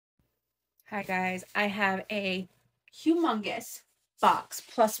Hi guys, I have a humongous box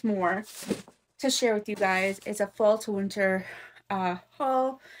plus more to share with you guys. It's a fall to winter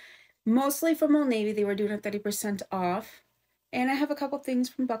haul, mostly from Old Navy. They were doing a 30% off. And I have a couple things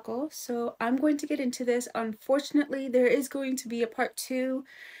from Buckle, so I'm going to get into this. Unfortunately, there is going to be a part 2.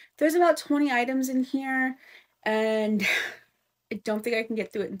 There's about 20 items in here, and I don't think I can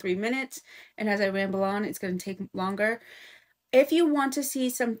get through it in 3 minutes. And as I ramble on, it's going to take longer. If you want to see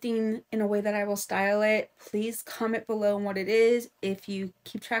something in a way that I will style it, please comment below on what it is. If you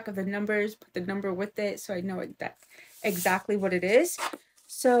keep track of the numbers, put the number with it so I know exactly what it is.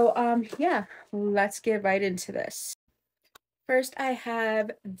 So, yeah, let's get right into this. First, I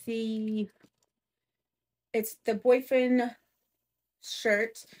have it's the boyfriend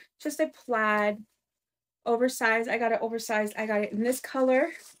shirt, just a plaid, oversized. I got it oversized. I got it in this color.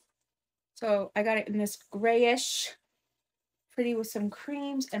 So I got it in this grayish, pretty with some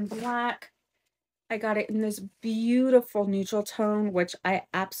creams and black. I got it in this beautiful neutral tone, which I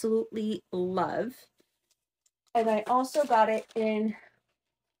absolutely love. And I also got it in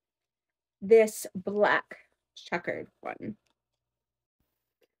this black checkered one.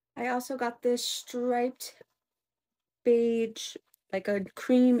 I also got this striped beige, like a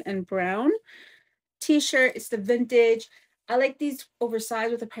cream and brown t-shirt. It's the vintage. I like these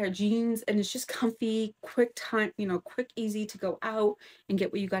oversized with a pair of jeans, and it's just comfy, quick time, quick, easy to go out and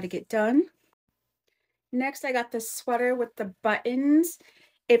get what you got to get done. Next, I got this sweater with the buttons.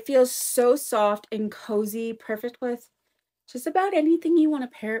 It feels so soft and cozy, perfect with just about anything you want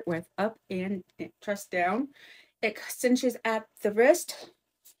to pair it with, up and dressed down. It cinches at the wrist,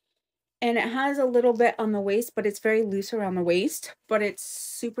 and it has a little bit on the waist, but it's very loose around the waist, but it's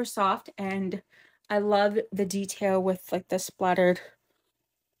super soft, and I love the detail with like the splattered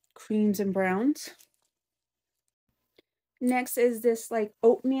creams and browns. Next is this like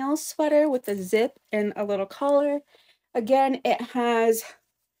oatmeal sweater with a zip and a little collar. Again, it has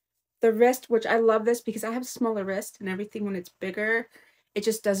the wrist, which I love this because I have smaller wrist, and everything when it's bigger, it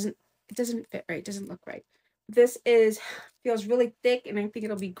just doesn't fit right, it doesn't look right. This feels really thick, and I think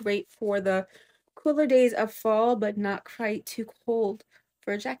it'll be great for the cooler days of fall, but not quite too cold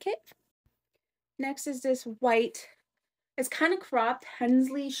for a jacket. Next is this white, it's kind of cropped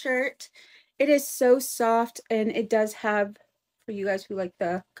Hensley shirt. It is so soft, and it does have, for you guys who like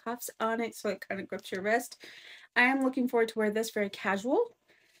the cuffs on it, so it kind of grips your wrist. I am looking forward to wear this very casual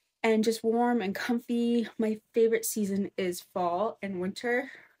and just warm and comfy. My favorite season is fall and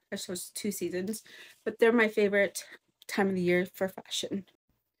winter. There's those 2 seasons, but they're my favorite time of the year for fashion.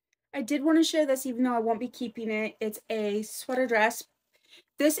 I did want to share this even though I won't be keeping it. It's a sweater dress.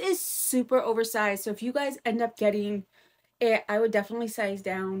 This is super oversized, so if you guys end up getting it, I would definitely size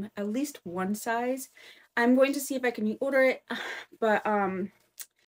down at least 1 size. I'm going to see if I can reorder it, but